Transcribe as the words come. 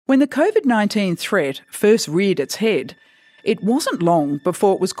When the COVID-19 threat first reared its head, it wasn't long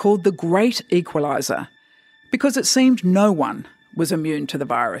before it was called the Great Equaliser, because it seemed no one was immune to the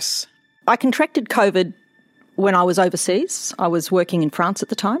virus. I contracted COVID when I was overseas. I was working in France at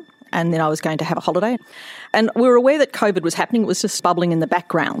the time, and then I was going to have a holiday. And we were aware that COVID was happening. It was just bubbling in the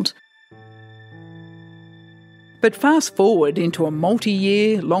background. But fast forward into a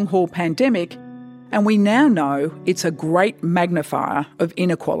multi-year, long-haul pandemic, and we now know it's a great magnifier of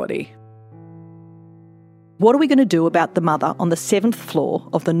inequality. What are we going to do about the mother on the 7th floor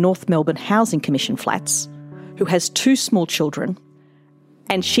of the North Melbourne Housing Commission flats who has 2 small children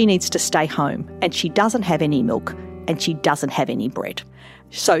and she needs to stay home and she doesn't have any milk and she doesn't have any bread?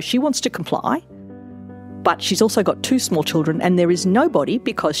 So she wants to comply, but she's also got 2 small children and there is nobody,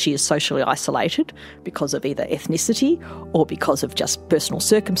 because she is socially isolated because of either ethnicity or because of just personal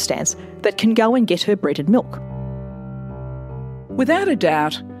circumstance, that can go and get her bread and milk. Without a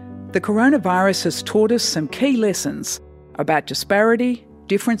doubt, the coronavirus has taught us some key lessons about disparity,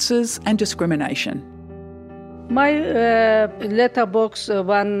 differences and discrimination. My letterbox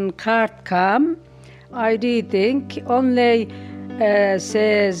one card come, I reading only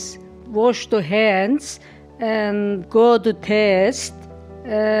says wash the hands and go to test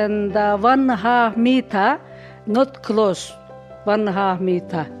and 1.5 meter, not close 1.5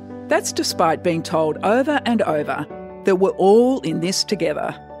 meter. That's despite being told over and over that we're all in this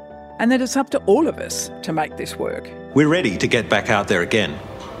together and that it's up to all of us to make this work. We're ready to get back out there again.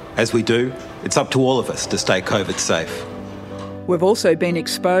 As we do, it's up to all of us to stay COVID safe. We've also been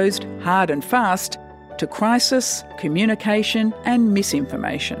exposed hard and fast to crisis, communication and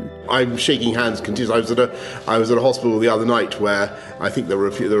misinformation. I'm shaking hands continuously. I was at a hospital the other night where I think there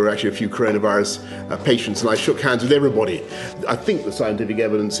were actually a few coronavirus patients, and I shook hands with everybody. I think the scientific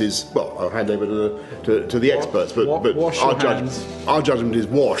evidence is, well, I'll hand over to the experts, but our judgment is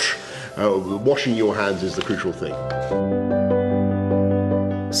wash. Washing your hands is the crucial thing.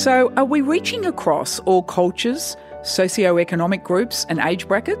 So are we reaching across all cultures, socio-economic groups and age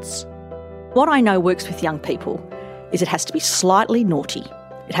brackets? What I know works with young people is it has to be slightly naughty,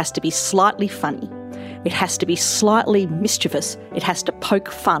 it has to be slightly funny, it has to be slightly mischievous, it has to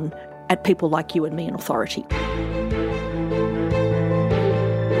poke fun at people like you and me in authority.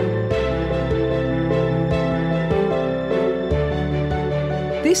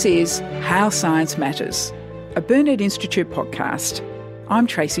 This is How Science Matters, a Burnet Institute podcast. I'm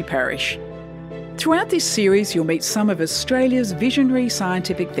Tracy Parish. Throughout this series, you'll meet some of Australia's visionary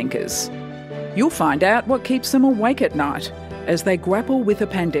scientific thinkers. You'll find out what keeps them awake at night as they grapple with a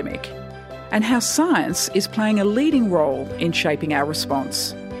pandemic, and how science is playing a leading role in shaping our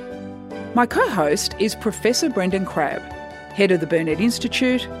response. My co-host is Professor Brendan Crabb, head of the Burnet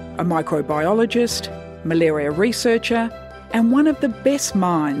Institute, a microbiologist, malaria researcher, and one of the best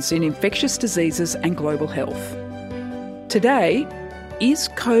minds in infectious diseases and global health. Today, is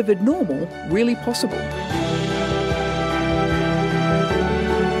COVID normal really possible?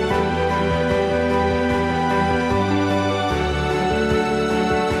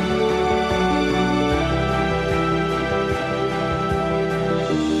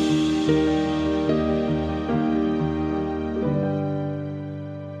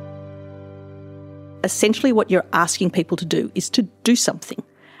 Essentially what you're asking people to do is to do something.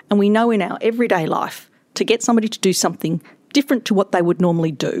 And we know in our everyday life, to get somebody to do something different to what they would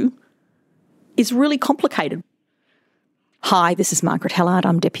normally do is really complicated. Hi, this is Margaret Hellard.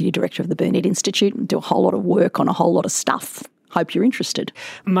 I'm Deputy Director of the Burnet Institute and do a whole lot of work on a whole lot of stuff. Hope you're interested.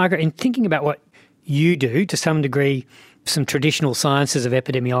 Margaret, in thinking about what you do, to some degree, some traditional sciences of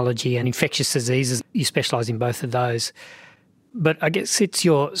epidemiology and infectious diseases, you specialise in both of those. But I guess it's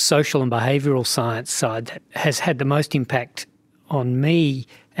your social and behavioural science side that has had the most impact on me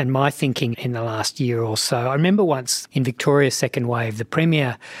and my thinking in the last year or so. I remember once in Victoria's second wave, the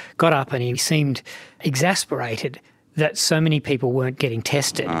Premier got up and he seemed exasperated that so many people weren't getting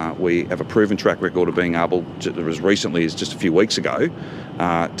tested. We have a proven track record of being able to, as recently as just a few weeks ago,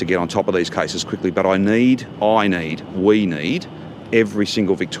 to get on top of these cases quickly. But we need every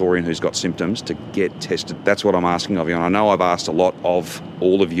single Victorian who's got symptoms to get tested. That's what I'm asking of you. And I know I've asked a lot of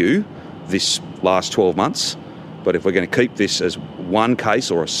all of you this last 12 months, but if we're going to keep this as one case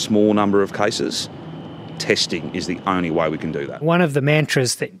or a small number of cases, testing is the only way we can do that. One of the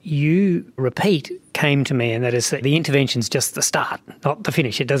mantras that you repeat came to me, and that is that the intervention's just the start, not the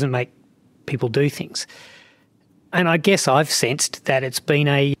finish. It doesn't make people do things. And I guess I've sensed that it's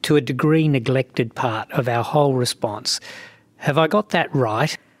been to a degree, neglected part of our whole response. Have I got that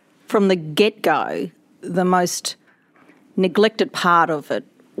right? From the get-go, the most neglected part of it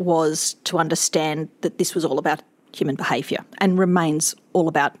was to understand that this was all about human behaviour and remains all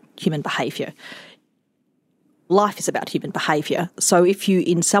about human behaviour. Life is about human behaviour. So if you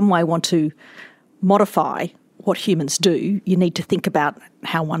in some way want to modify what humans do, you need to think about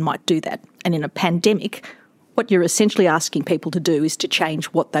how one might do that. And in a pandemic, what you're essentially asking people to do is to change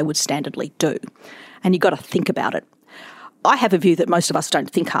what they would standardly do. And you've got to think about it. I have a view that most of us don't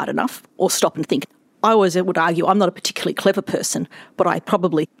think hard enough or stop and think. I always would argue I'm not a particularly clever person, but I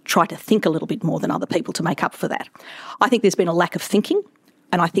probably try to think a little bit more than other people to make up for that. I think there's been a lack of thinking,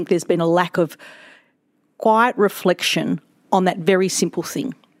 and I think there's been a lack of quiet reflection on that very simple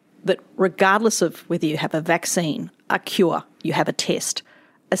thing, that regardless of whether you have a vaccine, a cure, you have a test,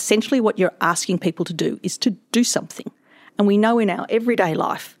 essentially what you're asking people to do is to do something. And we know in our everyday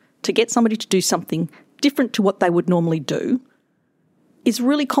life, to get somebody to do something different to what they would normally do is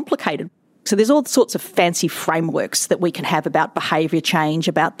really complicated. So there's all sorts of fancy frameworks that we can have about behaviour change,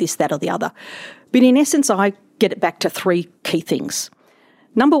 about this, that or the other. But in essence, I get it back to three key things.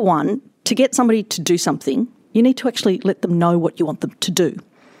 Number one, to get somebody to do something, you need to actually let them know what you want them to do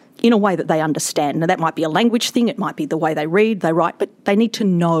in a way that they understand. Now, that might be a language thing, it might be the way they read, they write, but they need to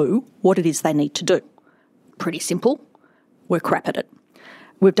know what it is they need to do. Pretty simple. We're crap at it.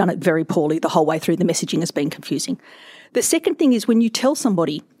 We've done it very poorly the whole way through. The messaging has been confusing. The second thing is when you tell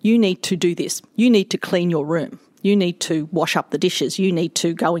somebody you need to do this, you need to clean your room, you need to wash up the dishes, you need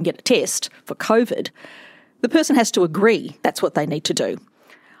to go and get a test for COVID, the person has to agree that's what they need to do.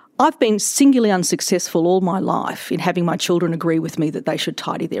 I've been singularly unsuccessful all my life in having my children agree with me that they should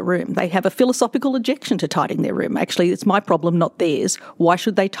tidy their room. They have a philosophical objection to tidying their room. Actually, it's my problem, not theirs. Why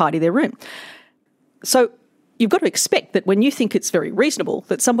should they tidy their room? So you've got to expect that when you think it's very reasonable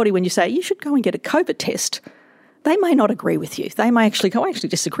that somebody, when you say you should go and get a COVID test, they may not agree with you. They may actually go, I actually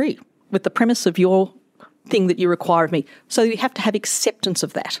disagree with the premise of your thing that you require of me. So you have to have acceptance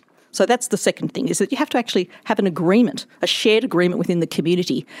of that. So that's the second thing, is that you have to actually have an agreement, a shared agreement within the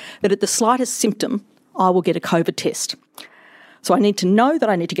community that at the slightest symptom, I will get a COVID test. So I need to know that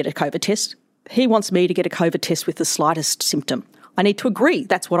I need to get a COVID test. He wants me to get a COVID test with the slightest symptom. I need to agree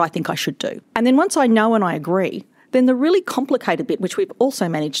that's what I think I should do. And then once I know and I agree, then the really complicated bit, which we've also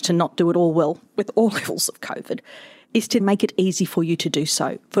managed to not do it all well with all levels of COVID, is to make it easy for you to do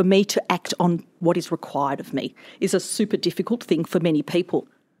so. For me to act on what is required of me is a super difficult thing for many people.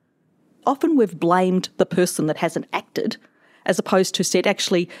 Often we've blamed the person that hasn't acted as opposed to said,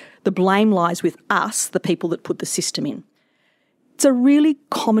 actually, the blame lies with us, the people that put the system in. It's a really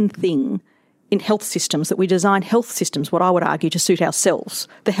common thing in health systems that we design health systems, what I would argue, to suit ourselves,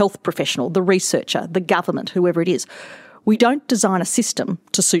 the health professional, the researcher, the government, whoever it is. We don't design a system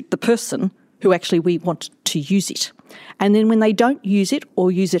to suit the person who actually we want to use it. And then when they don't use it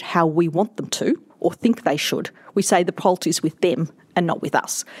or use it how we want them to or think they should, we say the fault is with them and not with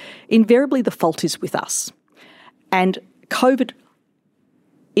us. Invariably, the fault is with us. And COVID,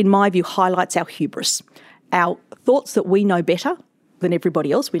 in my view, highlights our hubris, our thoughts that we know better than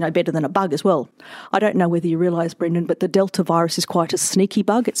everybody else. We know better than a bug as well. I don't know whether you realise, Brendan, but the Delta virus is quite a sneaky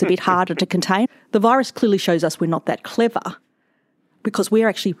bug. It's a bit harder to contain. The virus clearly shows us we're not that clever because we're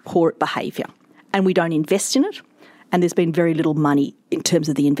actually poor at behaviour and we don't invest in it, and there's been very little money in terms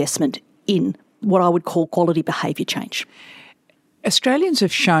of the investment in what I would call quality behaviour change. Australians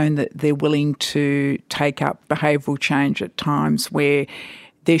have shown that they're willing to take up behavioural change at times where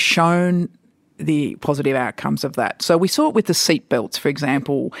they're shown the positive outcomes of that. So we saw it with the seatbelts, for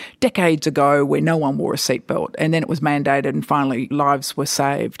example, decades ago where no one wore a seatbelt and then it was mandated and finally lives were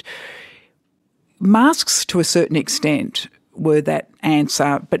saved. Masks, to a certain extent, were that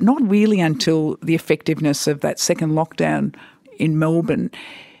answer, but not really until the effectiveness of that second lockdown in Melbourne.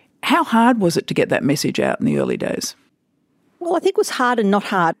 How hard was it to get that message out in the early days? Well, I think it was hard and not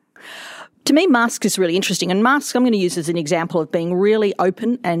hard. To me, masks is really interesting. And masks I'm going to use as an example of being really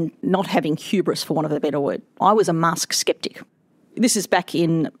open and not having hubris, for want of a better word. I was a mask sceptic. This is back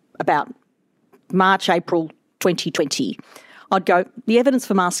in about March, April 2020. I'd go, the evidence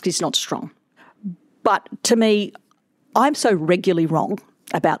for masks is not strong. But to me, I'm so regularly wrong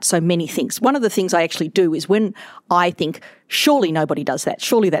about so many things. One of the things I actually do is when I think, surely nobody does that,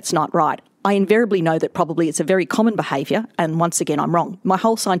 surely that's not right, I invariably know that probably it's a very common behaviour, and once again, I'm wrong. My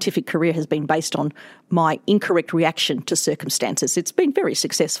whole scientific career has been based on my incorrect reaction to circumstances. It's been very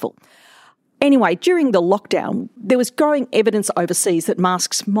successful. Anyway, during the lockdown, there was growing evidence overseas that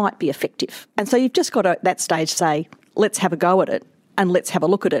masks might be effective. And so you've just got to, at that stage, say, let's have a go at it and let's have a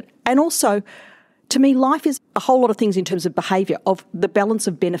look at it. And also, to me, life is a whole lot of things in terms of behaviour, of the balance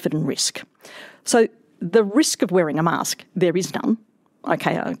of benefit and risk. So the risk of wearing a mask, there is none.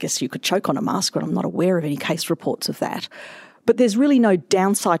 Okay, I guess you could choke on a mask, but I'm not aware of any case reports of that. But there's really no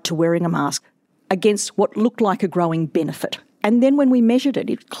downside to wearing a mask. against what looked like a growing benefit. And then when we measured it,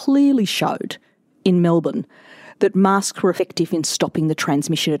 it clearly showed in Melbourne that masks were effective in stopping the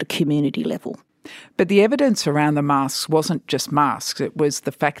transmission at a community level. But the evidence around the masks wasn't just masks. It was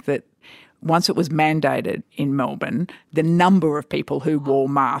the fact that once it was mandated in Melbourne, the number of people who wore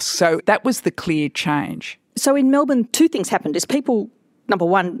masks. So that was the clear change. So in Melbourne, two things happened. Is people, number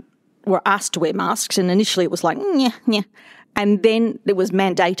one, were asked to wear masks, and initially it was like, yeah. And then it was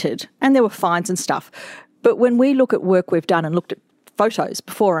mandated, and there were fines and stuff. But when we look at work we've done and looked at photos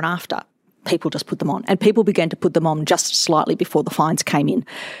before and after, people just put them on. And people began to put them on just slightly before the fines came in.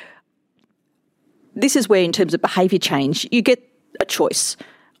 This is where, in terms of behaviour change, you get a choice.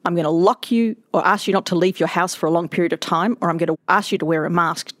 I'm going to lock you or ask you not to leave your house for a long period of time, or I'm going to ask you to wear a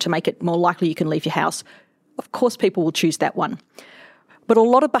mask to make it more likely you can leave your house. Of course, people will choose that one. But a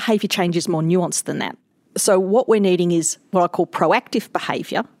lot of behaviour change is more nuanced than that. So what we're needing is what I call proactive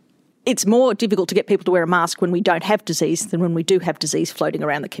behaviour. It's more difficult to get people to wear a mask when we don't have disease than when we do have disease floating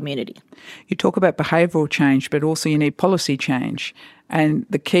around the community. You talk about behavioural change, but also you need policy change. And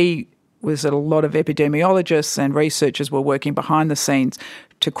the key was that a lot of epidemiologists and researchers were working behind the scenes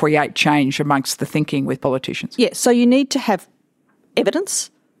to create change amongst the thinking with politicians. Yeah, so you need to have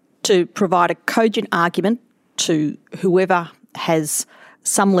evidence to provide a cogent argument to whoever has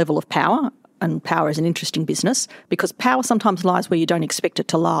some level of power, and power is an interesting business because power sometimes lies where you don't expect it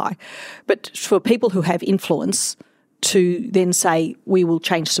to lie. But for people who have influence to then say, we will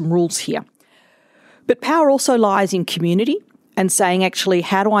change some rules here. But power also lies in community and saying, actually,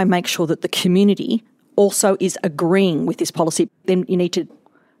 how do I make sure that the community also is agreeing with this policy? Then you need to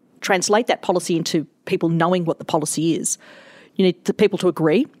translate that policy into people knowing what the policy is. You need the people to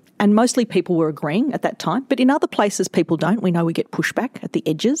agree, and mostly people were agreeing at that time. But in other places, people don't. We know we get pushback at the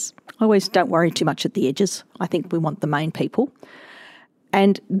edges. I always don't worry too much at the edges. I think we want the main people.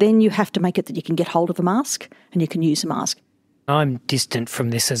 And then you have to make it that you can get hold of a mask and you can use a mask. I'm distant from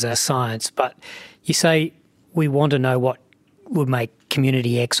this as a science, but you say we want to know what would make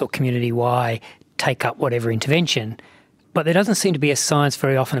community X or community Y take up whatever intervention, but there doesn't seem to be a science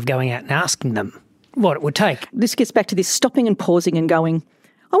very often of going out and asking them what it would take. This gets back to this stopping and pausing and going,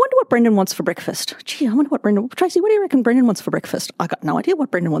 I wonder what Brendan wants for breakfast. Gee, I wonder what Tracy, what do you reckon Brendan wants for breakfast? I got no idea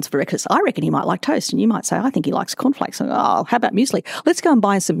what Brendan wants for breakfast. I reckon he might like toast, and you might say, I think he likes cornflakes. Oh, how about muesli? Let's go and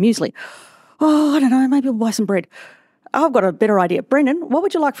buy some muesli. Oh, I don't know, maybe we'll buy some bread. I've got a better idea. Brendan, what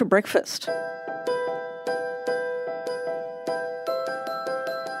would you like for breakfast?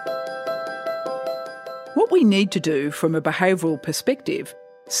 What we need to do from a behavioural perspective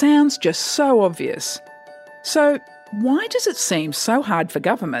sounds just so obvious. So why does it seem so hard for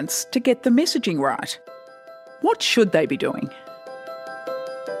governments to get the messaging right? What should they be doing?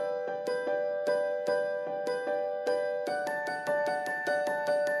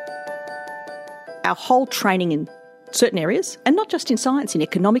 Our whole training in certain areas, and not just in science, in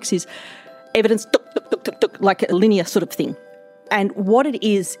economics, is evidence, like a linear sort of thing. And what it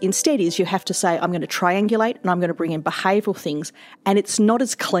is instead is you have to say, I'm going to triangulate and I'm going to bring in behavioural things, and it's not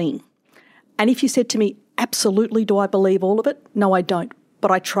as clean. And if you said to me, absolutely, do I believe all of it? No, I don't.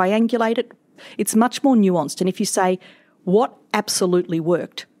 But I triangulate it. It's much more nuanced. And if you say, what absolutely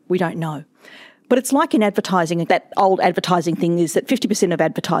worked, we don't know. But it's like in advertising, that old advertising thing is that 50% of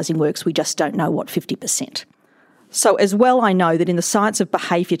advertising works, we just don't know what 50%. So as well, I know that in the science of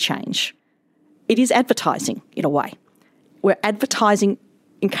behaviour change, it is advertising in a way. We're advertising,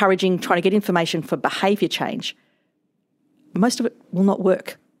 encouraging, trying to get information for behaviour change. Most of it will not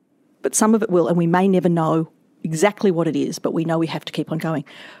work, but some of it will, and we may never know exactly what it is, but we know we have to keep on going.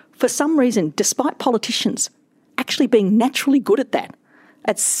 For some reason, despite politicians actually being naturally good at that,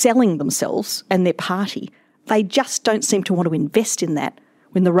 at selling themselves and their party, they just don't seem to want to invest in that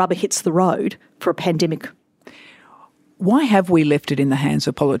when the rubber hits the road for a pandemic. Why have we left it in the hands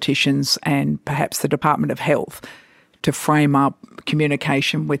of politicians and perhaps the Department of Health to frame up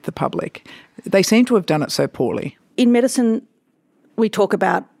communication with the public? They seem to have done it so poorly. In medicine, we talk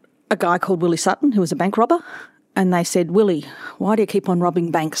about a guy called Willie Sutton, who was a bank robber, and they said, Willie, why do you keep on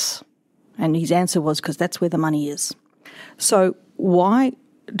robbing banks? And his answer was, because that's where the money is. So why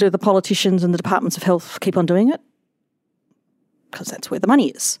do the politicians and the departments of health keep on doing it? Because that's where the money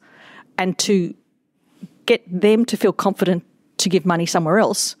is. And to get them to feel confident to give money somewhere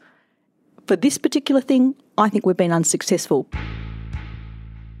else, for this particular thing, I think we've been unsuccessful.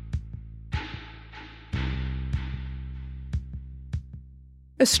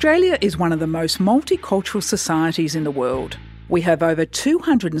 Australia is one of the most multicultural societies in the world. We have over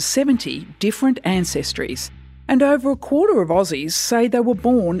 270 different ancestries, and over a quarter of Aussies say they were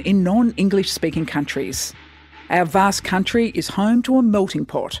born in non-English speaking countries. Our vast country is home to a melting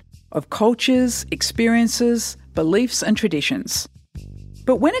pot of cultures, experiences, beliefs and traditions.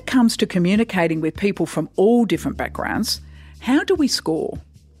 But when it comes to communicating with people from all different backgrounds, how do we score?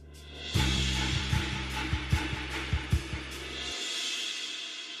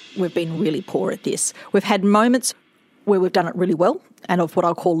 We've been really poor at this. We've had moments where we've done it really well and of what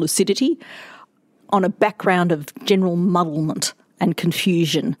I'll call lucidity on a background of general muddlement and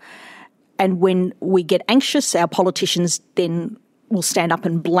confusion. And when we get anxious, our politicians then will stand up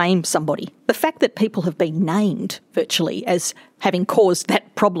and blame somebody. The fact that people have been named virtually as having caused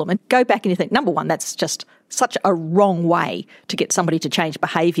that problem, and go back and you think, number one, that's just such a wrong way to get somebody to change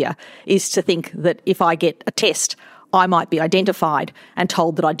behaviour, is to think that if I get a test, I might be identified and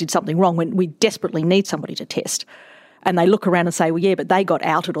told that I did something wrong when we desperately need somebody to test. And they look around and say, well, yeah, but they got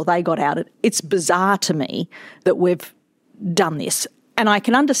outed or they got outed. It's bizarre to me that we've done this. And I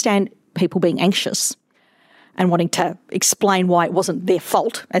can understand people being anxious and wanting to explain why it wasn't their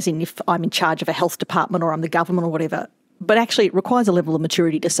fault, as in if I'm in charge of a health department or I'm the government or whatever. But actually it requires a level of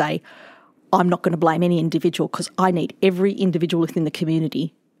maturity to say, I'm not going to blame any individual because I need every individual within the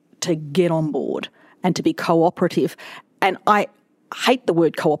community to get on board and to be cooperative. And I hate the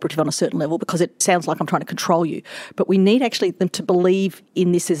word cooperative on a certain level because it sounds like I'm trying to control you. But we need actually them to believe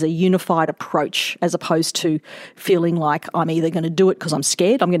in this as a unified approach as opposed to feeling like I'm either going to do it because I'm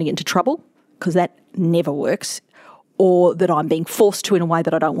scared, I'm going to get into trouble, because that never works, or that I'm being forced to in a way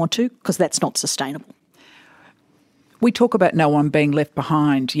that I don't want to, because that's not sustainable. We talk about no one being left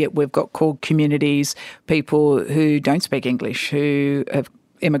behind, yet we've got core communities, people who don't speak English, who have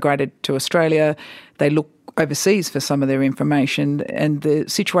immigrated to Australia. They look overseas for some of their information, and the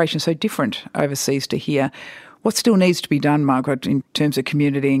situation's so different overseas to here. What still needs to be done, Margaret, in terms of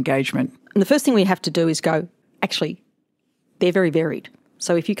community engagement? And the first thing we have to do is go, actually, they're very varied.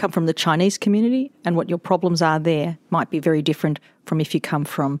 So if you come from the Chinese community and what your problems are there might be very different from if you come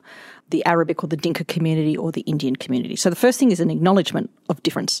from the Arabic or the Dinka community or the Indian community. So the first thing is an acknowledgement of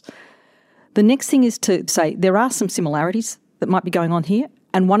difference. The next thing is to say there are some similarities that might be going on here,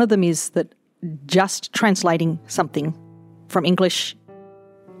 and one of them is that just translating something from English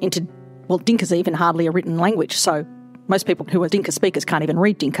into, well, Dinka's even hardly a written language, so most people who are Dinka speakers can't even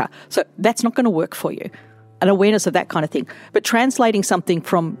read Dinka. So that's not going to work for you. An awareness of that kind of thing. But translating something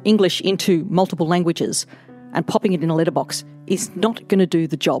from English into multiple languages and popping it in a letterbox is not going to do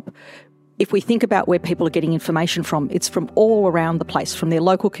the job. If we think about where people are getting information from, it's from all around the place, from their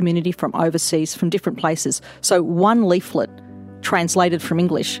local community, from overseas, from different places. So one leaflet translated from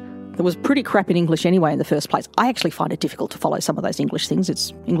English that was pretty crap in English anyway in the first place. I actually find it difficult to follow some of those English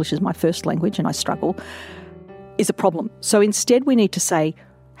things. English is my first language and I struggle, is a problem. So instead we need to say,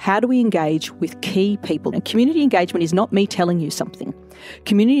 how do we engage with key people? And community engagement is not me telling you something.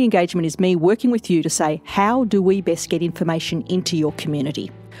 Community engagement is me working with you to say, how do we best get information into your community?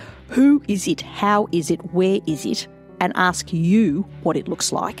 Who is it? How is it? Where is it? And ask you what it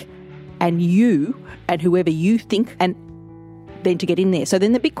looks like. And you and whoever you think, and then to get in there. So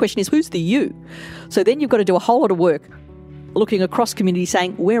then the big question is, who's the you? So then you've got to do a whole lot of work looking across communities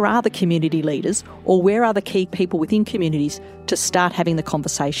saying, where are the community leaders or where are the key people within communities to start having the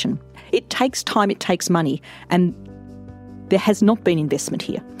conversation? It takes time, it takes money, and there has not been investment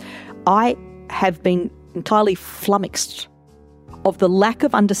here. I have been entirely flummoxed of the lack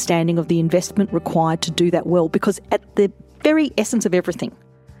of understanding of the investment required to do that well, because at the very essence of everything,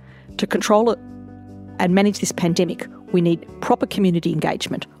 to control it and manage this pandemic, we need proper community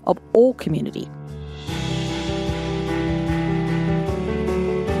engagement of all community.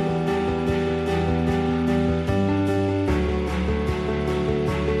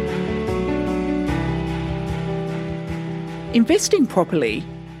 Investing properly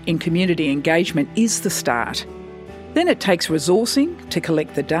in community engagement is the start. Then it takes resourcing to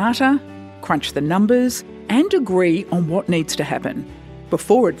collect the data, crunch the numbers, and agree on what needs to happen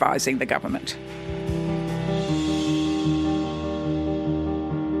before advising the government.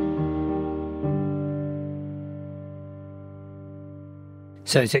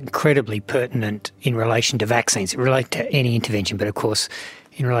 So it's incredibly pertinent in relation to vaccines. It relates to any intervention, but of course,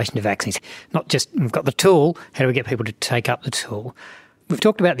 in relation to vaccines, not just we've got the tool, how do we get people to take up the tool? We've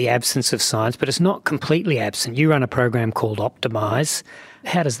talked about the absence of science, but it's not completely absent. You run a program called Optimise.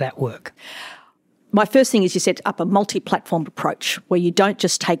 How does that work? My first thing is you set up a multi-platform approach where you don't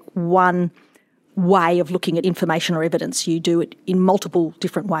just take one way of looking at information or evidence. You do it in multiple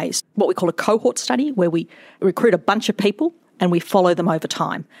different ways. What we call a cohort study, where we recruit a bunch of people and we follow them over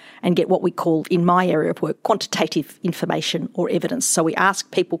time and get what we call, in my area of work, quantitative information or evidence. So we ask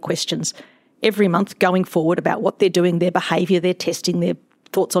people questions every month going forward about what they're doing, their behaviour, their testing, their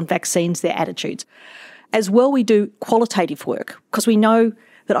thoughts on vaccines, their attitudes. As well, we do qualitative work because we know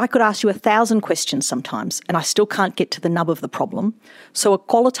that I could ask you 1,000 questions sometimes and I still can't get to the nub of the problem. So a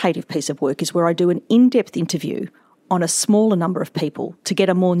qualitative piece of work is where I do an in-depth interview on a smaller number of people to get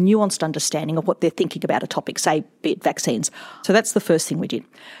a more nuanced understanding of what they're thinking about a topic, say, be it vaccines. So that's the first thing we did.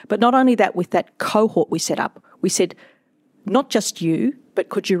 But not only that, with that cohort we set up, we said, not just you, but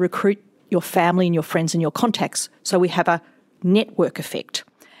could you recruit your family and your friends and your contacts so we have a network effect?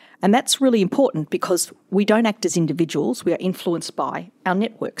 And that's really important because we don't act as individuals, we are influenced by our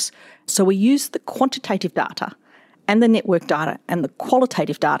networks. So we use the quantitative data and the network data and the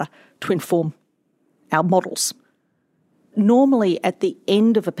qualitative data to inform our models. Normally at the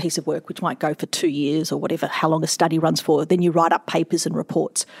end of a piece of work, which might go for 2 years or whatever, how long a study runs for, then you write up papers and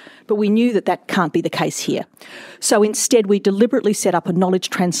reports. But we knew that that can't be the case here. So instead we deliberately set up a knowledge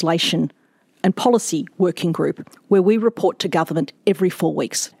translation and policy working group where we report to government every 4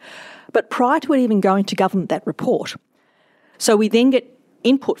 weeks. But prior to it even going to government, that report, so we then get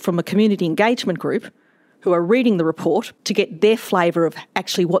input from a community engagement group who are reading the report to get their flavour of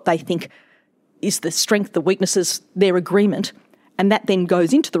actually what they think is the strength, the weaknesses, their agreement, and that then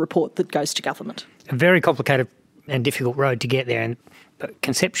goes into the report that goes to government. A very complicated and difficult road to get there, but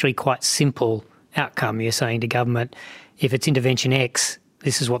conceptually quite simple outcome. You're saying to government, if it's intervention X,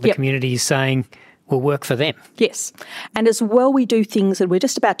 this is what the community is saying will work for them. Yes. And as well, we do things, and we're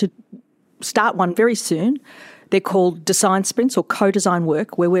just about to start one very soon. They're called design sprints or co-design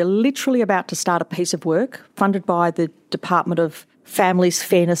work, where we're literally about to start a piece of work funded by the Department of Families,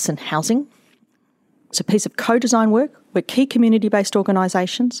 Fairness and Housing. It's a piece of co-design work where key community-based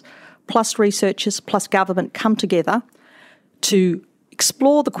organisations plus researchers plus government come together to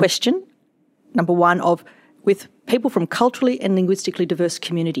explore the question, number one, of with people from culturally and linguistically diverse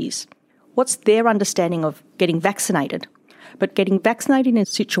communities. What's their understanding of getting vaccinated? But getting vaccinated in a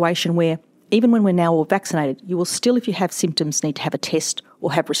situation where, even when we're now all vaccinated, you will still, if you have symptoms, need to have a test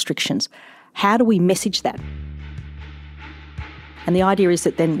or have restrictions. How do we message that? And the idea is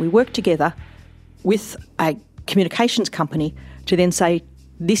that then we work together with a communications company to then say,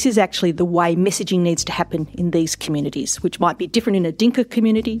 this is actually the way messaging needs to happen in these communities, which might be different in a Dinka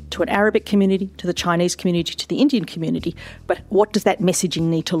community, to an Arabic community, to the Chinese community, to the Indian community. But what does that messaging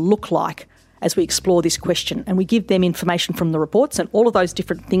need to look like as we explore this question? And we give them information from the reports and all of those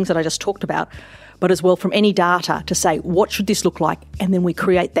different things that I just talked about, but as well from any data to say, what should this look like? And then we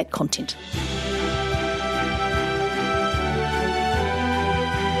create that content.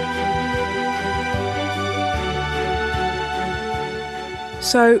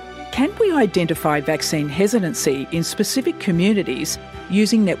 So, can we identify vaccine hesitancy in specific communities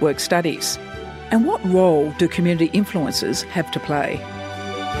using network studies? And what role do community influencers have to play?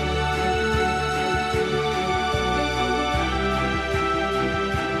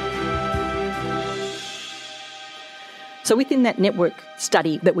 So within that network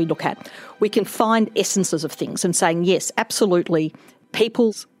study that we look at, we can find essences of things and saying, yes, absolutely,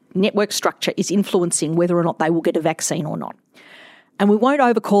 people's network structure is influencing whether or not they will get a vaccine or not. And we won't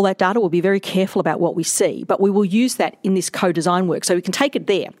overcall that data. We'll be very careful about what we see, but we will use that in this co-design work. So we can take it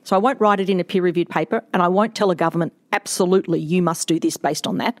there. So I won't write it in a peer-reviewed paper and I won't tell a government, absolutely, you must do this based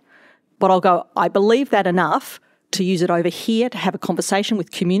on that. But I'll go, I believe that enough to use it over here to have a conversation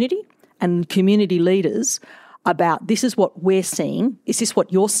with community and community leaders about this is what we're seeing. Is this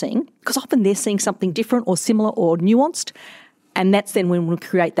what you're seeing? Because often they're seeing something different or similar or nuanced. And that's then when we'll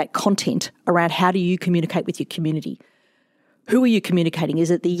create that content around how do you communicate with your community. Who are you communicating?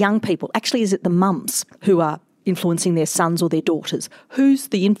 Is it the young people? Actually, is it the mums who are influencing their sons or their daughters? Who's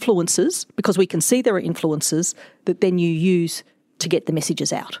the influencers? Because we can see there are influencers that then you use to get the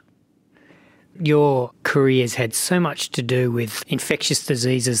messages out. Your career's had so much to do with infectious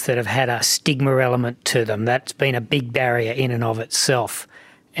diseases that have had a stigma element to them. That's been a big barrier in and of itself.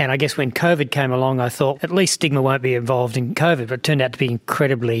 And I guess when COVID came along, I thought at least stigma won't be involved in COVID, but it turned out to be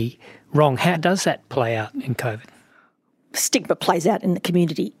incredibly wrong. How does that play out in COVID? Stigma plays out in the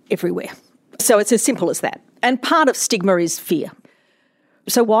community everywhere. So it's as simple as that. And part of stigma is fear.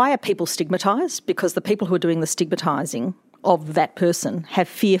 So why are people stigmatised? Because the people who are doing the stigmatising of that person have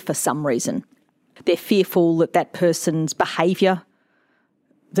fear for some reason. They're fearful that that person's behaviour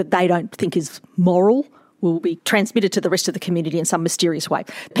that they don't think is moral will be transmitted to the rest of the community in some mysterious way.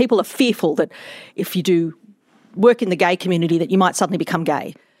 People are fearful that if you do work in the gay community that you might suddenly become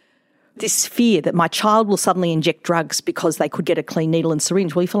gay. This fear that my child will suddenly inject drugs because they could get a clean needle and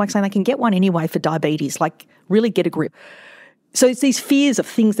syringe. Well, you feel like saying they can get one anyway for diabetes, like really get a grip. So it's these fears of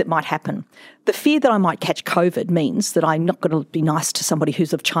things that might happen. The fear that I might catch COVID means that I'm not going to be nice to somebody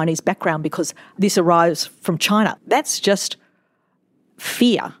who's of Chinese background because this arrives from China. That's just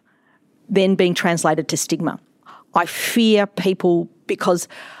fear then being translated to stigma. I fear people because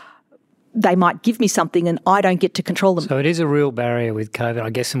they might give me something and I don't get to control them. So it is a real barrier with COVID, I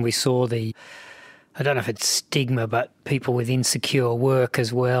guess, and we saw I don't know if it's stigma, but people with insecure work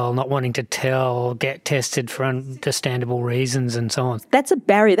as well, not wanting to tell, get tested for understandable reasons and so on. That's a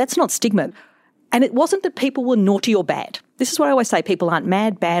barrier. That's not stigma. And it wasn't that people were naughty or bad. This is what I always say. People aren't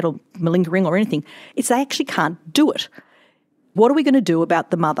mad, bad or malingering or anything. It's they actually can't do it. What are we going to do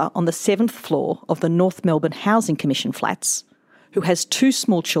about the mother on the 7th floor of the North Melbourne Housing Commission flats who has 2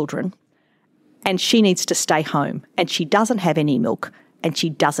 small children and she needs to stay home and she doesn't have any milk and she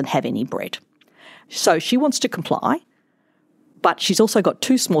doesn't have any bread? So she wants to comply, but she's also got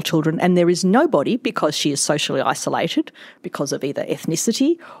 2 small children and there is nobody, because she is socially isolated because of either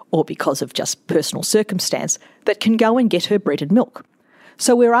ethnicity or because of just personal circumstance, that can go and get her bread and milk.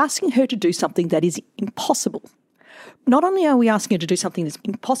 So we're asking her to do something that is impossible. Not only are we asking her to do something that's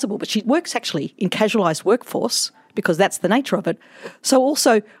impossible, but she works actually in casualised workforce because that's the nature of it. So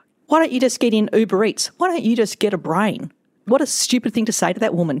also, why don't you just get in Uber Eats? Why don't you just get a brain? What a stupid thing to say to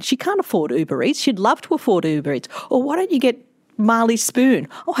that woman. She can't afford Uber Eats. She'd love to afford Uber Eats. Or why don't you get Marley Spoon?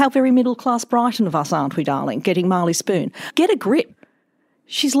 Oh, how very middle-class Brighton of us, aren't we, darling, getting Marley Spoon? Get a grip.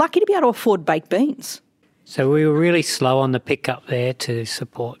 She's lucky to be able to afford baked beans. So we were really slow on the pick-up there to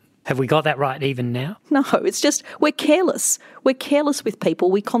support. Have we got that right even now? No, it's just we're careless. We're careless with people.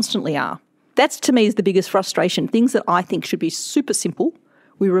 We constantly are. That's, to me, is the biggest frustration. Things that I think should be super simple,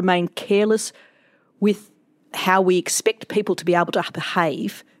 we remain careless with how we expect people to be able to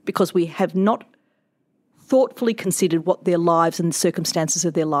behave because we have not thoughtfully considered what their lives and the circumstances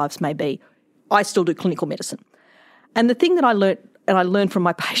of their lives may be. I still do clinical medicine. And the thing that I learned, and I learn from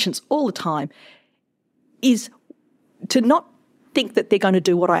my patients all the time, is to not think that they're going to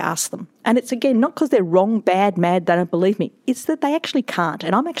do what I ask them. And it's, again, not because they're wrong, bad, mad, they don't believe me. It's that they actually can't.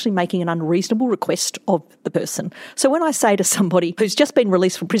 And I'm actually making an unreasonable request of the person. So when I say to somebody who's just been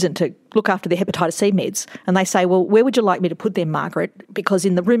released from prison to look after their hepatitis C meds, and they say, well, where would you like me to put them, Margaret? Because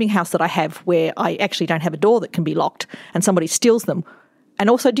in the rooming house that I have, where I actually don't have a door that can be locked and somebody steals them. And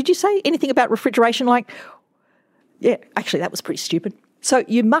also, did you say anything about refrigeration? Like, yeah, actually, that was pretty stupid. So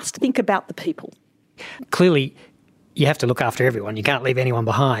you must think about the people. Clearly, you have to look after everyone. You can't leave anyone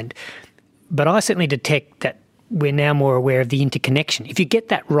behind. But I certainly detect that we're now more aware of the interconnection. If you get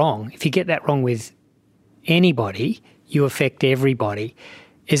that wrong with anybody, you affect everybody.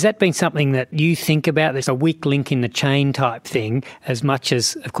 Has that been something that you think about? There's a weak link in the chain type thing as much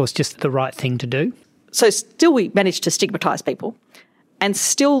as, of course, just the right thing to do? So still we manage to stigmatise people, and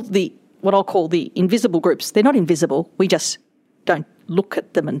still what I'll call the invisible groups, they're not invisible. We just don't look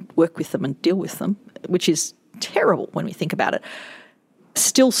at them and work with them and deal with them, which is terrible when we think about it.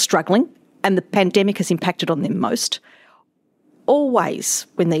 Still struggling, and the pandemic has impacted on them most. Always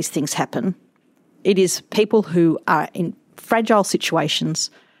when these things happen, it is people who are in fragile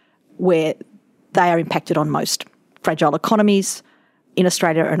situations where they are impacted on most. Fragile economies in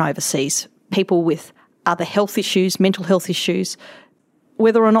Australia and overseas, people with other health issues, mental health issues.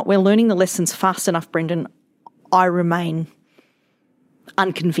 Whether or not we're learning the lessons fast enough, Brendan, I remain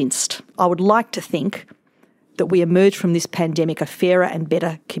unconvinced. I would like to think that we emerge from this pandemic a fairer and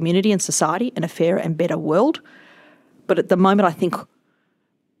better community and society and a fairer and better world. But at the moment, I think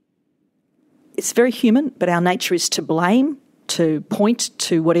it's very human, but our nature is to blame, to point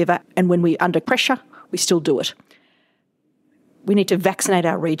to whatever, and when we're under pressure, we still do it. We need to vaccinate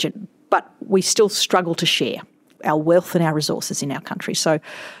our region, but we still struggle to share our wealth and our resources in our country. So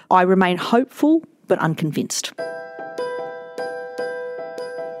I remain hopeful but unconvinced.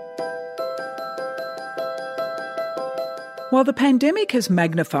 While the pandemic has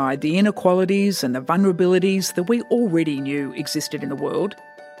magnified the inequalities and the vulnerabilities that we already knew existed in the world,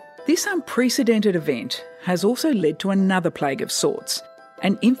 this unprecedented event has also led to another plague of sorts,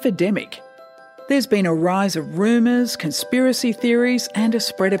 an infodemic. There's been a rise of rumours, conspiracy theories and a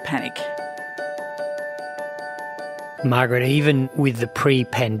spread of panic. Margaret, even with the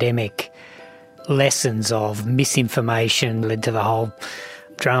pre-pandemic lessons of misinformation led to the whole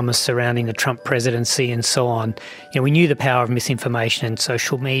drama surrounding the Trump presidency and so on, we knew the power of misinformation and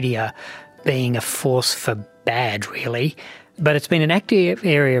social media being a force for bad, really. But it's been an active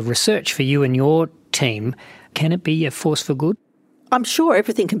area of research for you and your team. Can it be a force for good? I'm sure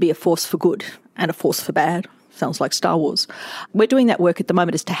everything can be a force for good and a force for bad. Sounds like Star Wars. We're doing that work at the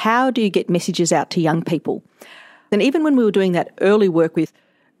moment as to how do you get messages out to young people. And even when we were doing that early work with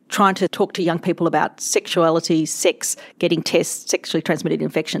trying to talk to young people about sexuality, sex, getting tests, sexually transmitted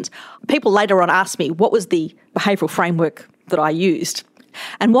infections, people later on asked me what was the behavioural framework that I used.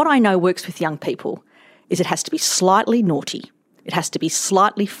 And what I know works with young people is it has to be slightly naughty, it has to be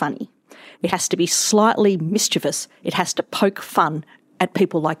slightly funny, it has to be slightly mischievous, it has to poke fun at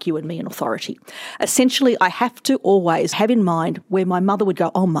people like you and me in authority. Essentially, I have to always have in mind where my mother would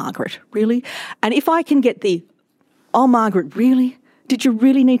go, oh, Margaret, really? And if I can get the, oh, Margaret, really? Did you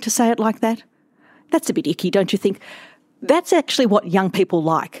really need to say it like that? That's a bit icky, don't you think? That's actually what young people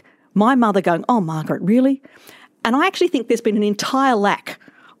like. My mother going, oh, Margaret, really? And I actually think there's been an entire lack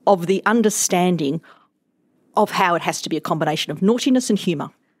of the understanding of how it has to be a combination of naughtiness and humour.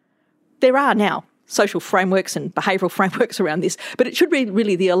 There are now social frameworks and behavioural frameworks around this, but it should be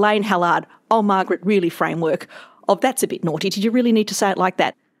really the Elaine Hallard, oh, Margaret, really framework of that's a bit naughty. Did you really need to say it like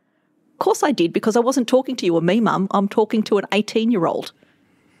that? Of course I did, because I wasn't talking to you or me, Mum. I'm talking to an 18-year-old.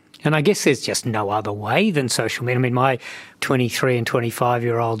 And I guess there's just no other way than social media. I mean, my 23 and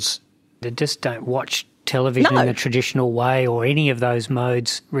 25-year-olds, they just don't watch television in the traditional way or any of those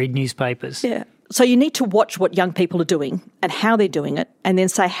modes, read newspapers. Yeah. So you need to watch what young people are doing and how they're doing it, and then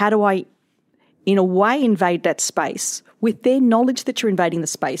say, how do I, in a way, invade that space with their knowledge that you're invading the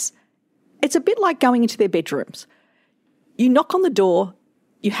space? It's a bit like going into their bedrooms. You knock on the door,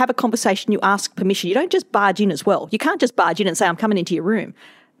 you have a conversation, you ask permission. You don't just barge in as well. You can't just barge in and say, I'm coming into your room.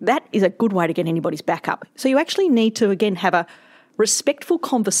 That is a good way to get anybody's back up. So you actually need to, again, have a respectful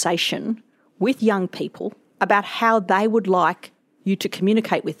conversation with young people about how they would like you to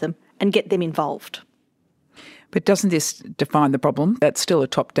communicate with them and get them involved. But doesn't this define the problem? That's still a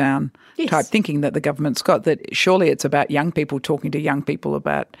top-down type thinking that the government's got, that surely it's about young people talking to young people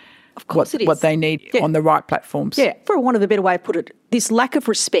about what they need on the right platforms. Yeah, for want of a better way to put it, this lack of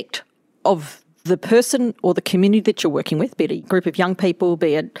respect of the person or the community that you're working with, be it a group of young people,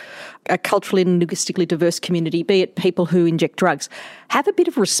 be it a culturally and linguistically diverse community, be it people who inject drugs, have a bit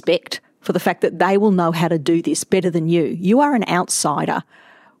of respect for the fact that they will know how to do this better than you. You are an outsider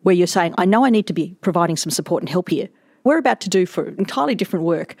where you're saying, I know I need to be providing some support and help here. We're about to do, for entirely different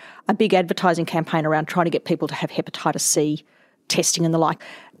work, a big advertising campaign around trying to get people to have hepatitis C testing and the like.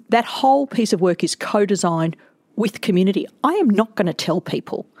 That whole piece of work is co-designed with community. I am not going to tell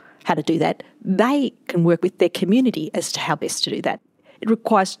people how to do that. They can work with their community as to how best to do that. It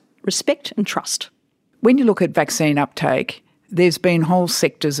requires respect and trust. When you look at vaccine uptake, there's been whole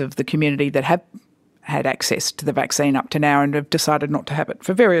sectors of the community that have had access to the vaccine up to now and have decided not to have it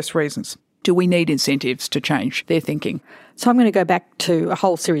for various reasons. Do we need incentives to change their thinking? So I'm going to go back to a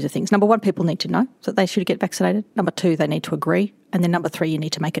whole series of things. Number one, people need to know that they should get vaccinated. Number two, they need to agree. And then number three, you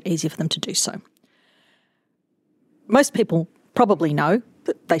need to make it easier for them to do so. Most people probably know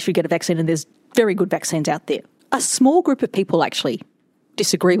that they should get a vaccine, and there's very good vaccines out there. A small group of people actually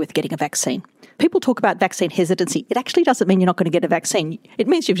disagree with getting a vaccine. People talk about vaccine hesitancy. It actually doesn't mean you're not going to get a vaccine. It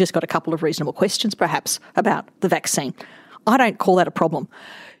means you've just got a couple of reasonable questions, perhaps, about the vaccine. I don't call that a problem.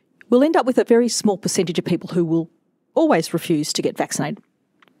 We'll end up with a very small percentage of people who will always refuse to get vaccinated.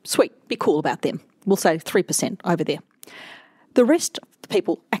 Sweet, be cool about them. We'll say 3% over there. The rest of the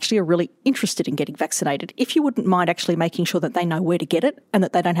people actually are really interested in getting vaccinated. If you wouldn't mind actually making sure that they know where to get it and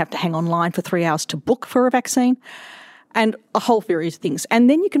that they don't have to hang online for 3 hours to book for a vaccine, and a whole various things. And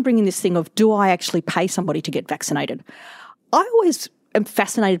then you can bring in this thing of, do I actually pay somebody to get vaccinated? I always am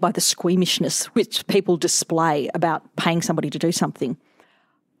fascinated by the squeamishness which people display about paying somebody to do something.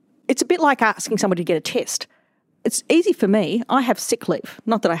 It's a bit like asking somebody to get a test. It's easy for me. I have sick leave.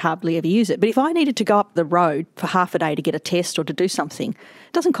 Not that I hardly ever use it, but if I needed to go up the road for half a day to get a test or to do something,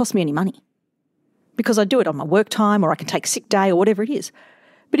 it doesn't cost me any money because I do it on my work time, or I can take sick day or whatever it is.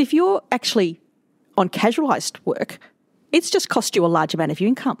 But if you're actually on casualised work, it's just cost you a large amount of your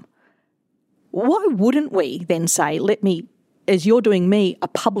income. Why wouldn't we then say, let me, as you're doing me, a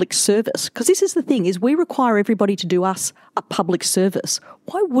public service? Because this is the thing, is we require everybody to do us a public service.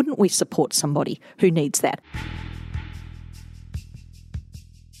 Why wouldn't we support somebody who needs that?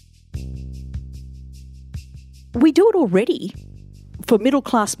 We do it already for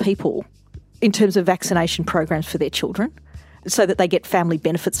middle-class people in terms of vaccination programs for their children, so that they get family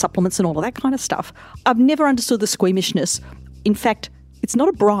benefit supplements and all of that kind of stuff. I've never understood the squeamishness. In fact, it's not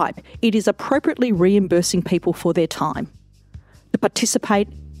a bribe. It is appropriately reimbursing people for their time to participate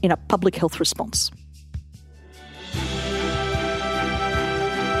in a public health response.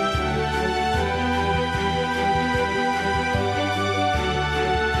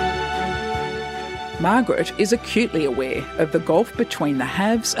 Margaret is acutely aware of the gulf between the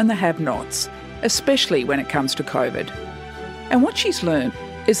haves and the have-nots, especially when it comes to COVID. And what she's learned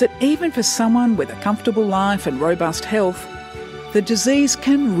is that even for someone with a comfortable life and robust health, the disease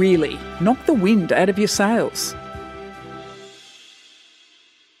can really knock the wind out of your sails.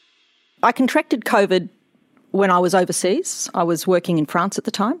 I contracted COVID when I was overseas. I was working in France at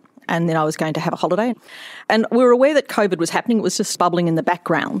the time, and then I was going to have a holiday. And we were aware that COVID was happening. It was just bubbling in the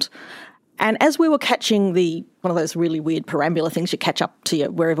background. And as we were catching one of those really weird perambular things you catch up to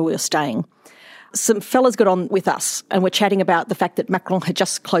wherever we were staying, some fellas got on with us and were chatting about the fact that Macron had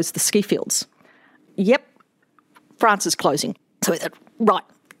just closed the ski fields. Yep, France is closing. So we said, right,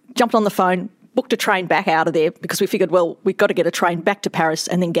 jumped on the phone, booked a train back out of there because we figured, well, we've got to get a train back to Paris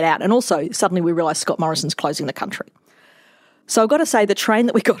and then get out. And also, suddenly we realised Scott Morrison's closing the country. So I've got to say, the train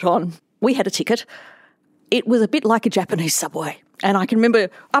that we got on, we had a ticket. It was a bit like a Japanese subway. And I can remember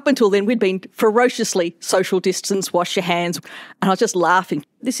up until then, we'd been ferociously social distance, wash your hands. And I was just laughing.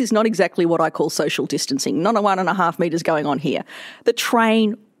 This is not exactly what I call social distancing. Not a 1.5 metres going on here. The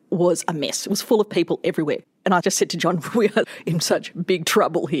train was a mess. It was full of people everywhere. And I just said to John, we are in such big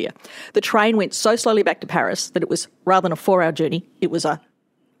trouble here. The train went so slowly back to Paris that it was, rather than a 4-hour journey, it was a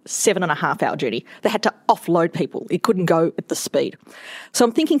 7.5-hour journey. They had to offload people. It couldn't go at the speed. So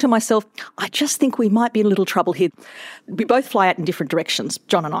I'm thinking to myself, I just think we might be in a little trouble here. We both fly out in different directions,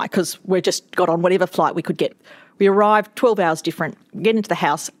 John and I, because we just got on whatever flight we could get. We arrived 12 hours different, get into the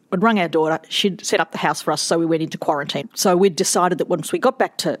house, we'd rung our daughter, she'd set up the house for us, so we went into quarantine. So we'd decided that once we got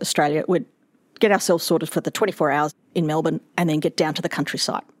back to Australia, we'd get ourselves sorted for the 24 hours in Melbourne and then get down to the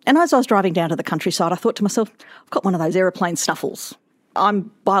countryside. And as I was driving down to the countryside, I thought to myself, I've got one of those aeroplane snuffles.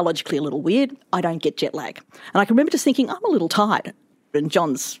 I'm biologically a little weird. I don't get jet lag. And I can remember just thinking, I'm a little tired. And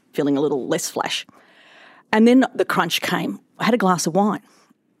John's feeling a little less flash. And then the crunch came. I had a glass of wine,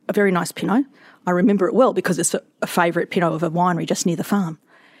 a very nice Pinot. I remember it well because it's a favourite Pinot of a winery just near the farm.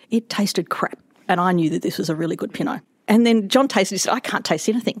 It tasted crap. And I knew that this was a really good Pinot. And then John tasted it and said, I can't taste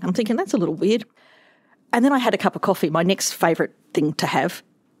anything. I'm thinking, that's a little weird. And then I had a cup of coffee, my next favourite thing to have.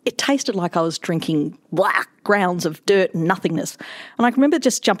 It tasted like I was drinking black grounds of dirt and nothingness. And I remember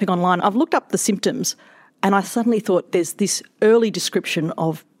just jumping online. I've looked up the symptoms and I suddenly thought there's this early description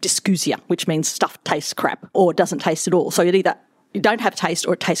of dysgeusia, which means stuff tastes crap or doesn't taste at all. So you don't have taste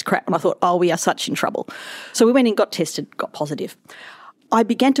or it tastes crap. And I thought, oh, we are such in trouble. So we went in, got tested, got positive. I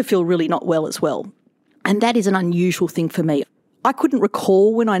began to feel really not well as well. And that is an unusual thing for me. I couldn't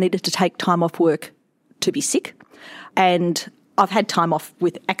recall when I needed to take time off work to be sick. And I've had time off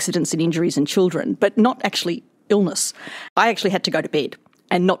with accidents and injuries and children, but not actually illness. I actually had to go to bed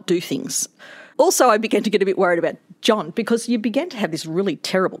and not do things. Also, I began to get a bit worried about John because you began to have this really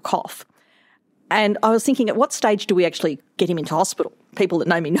terrible cough. And I was thinking, at what stage do we actually get him into hospital? People that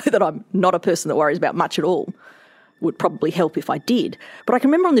know me know that I'm not a person that worries about much at all. Would probably help if I did. But I can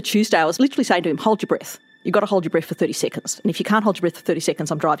remember on the Tuesday, I was literally saying to him, hold your breath. You've got to hold your breath for 30 seconds. And if you can't hold your breath for 30 seconds,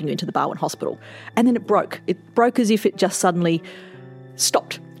 I'm driving you into the Barwon Hospital. And then it broke. It broke as if it just suddenly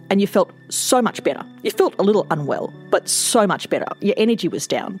stopped. And you felt so much better. You felt a little unwell, but so much better. Your energy was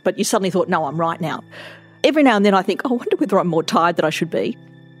down, but you suddenly thought, no, I'm right now. Every now and then I think, I wonder whether I'm more tired than I should be.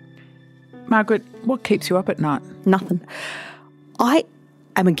 Margaret, what keeps you up at night? Nothing. I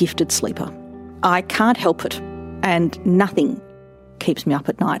am a gifted sleeper. I can't help it. And nothing keeps me up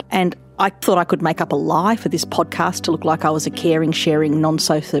at night. And I thought I could make up a lie for this podcast to look like I was a caring, sharing,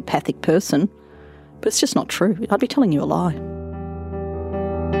 non-sociopathic person. But it's just not true. I'd be telling you a lie.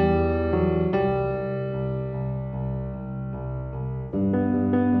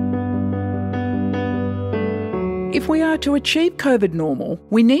 If we are to achieve COVID normal,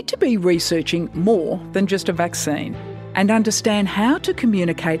 we need to be researching more than just a vaccine and understand how to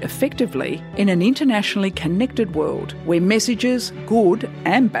communicate effectively in an internationally connected world where messages, good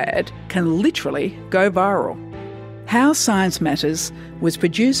and bad, can literally go viral. How Science Matters was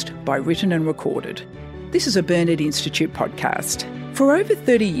produced by Written and Recorded. This is a Burnet Institute podcast. For over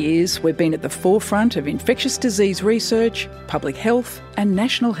 30 years, we've been at the forefront of infectious disease research, public health and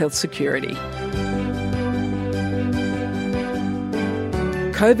national health security.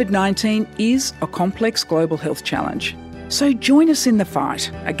 COVID-19 is a complex global health challenge. So join us in the fight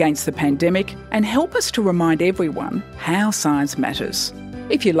against the pandemic and help us to remind everyone how science matters.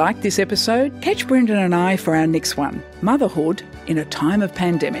 If you like this episode, catch Brendan and I for our next one, Motherhood in a Time of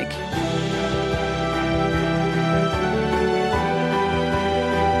Pandemic.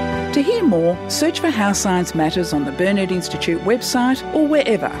 To hear more, search for How Science Matters on the Burnet Institute website or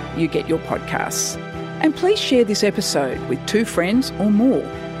wherever you get your podcasts. And please share this episode with 2 friends or more.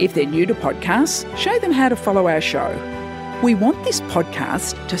 If they're new to podcasts, show them how to follow our show. We want this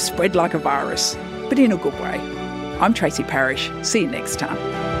podcast to spread like a virus, but in a good way. I'm Tracy Parish. See you next time.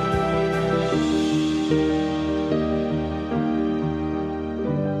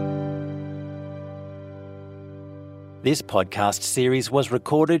 This podcast series was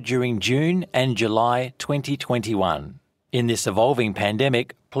recorded during June and July 2021. In this evolving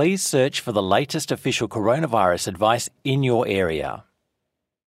pandemic, please search for the latest official coronavirus advice in your area.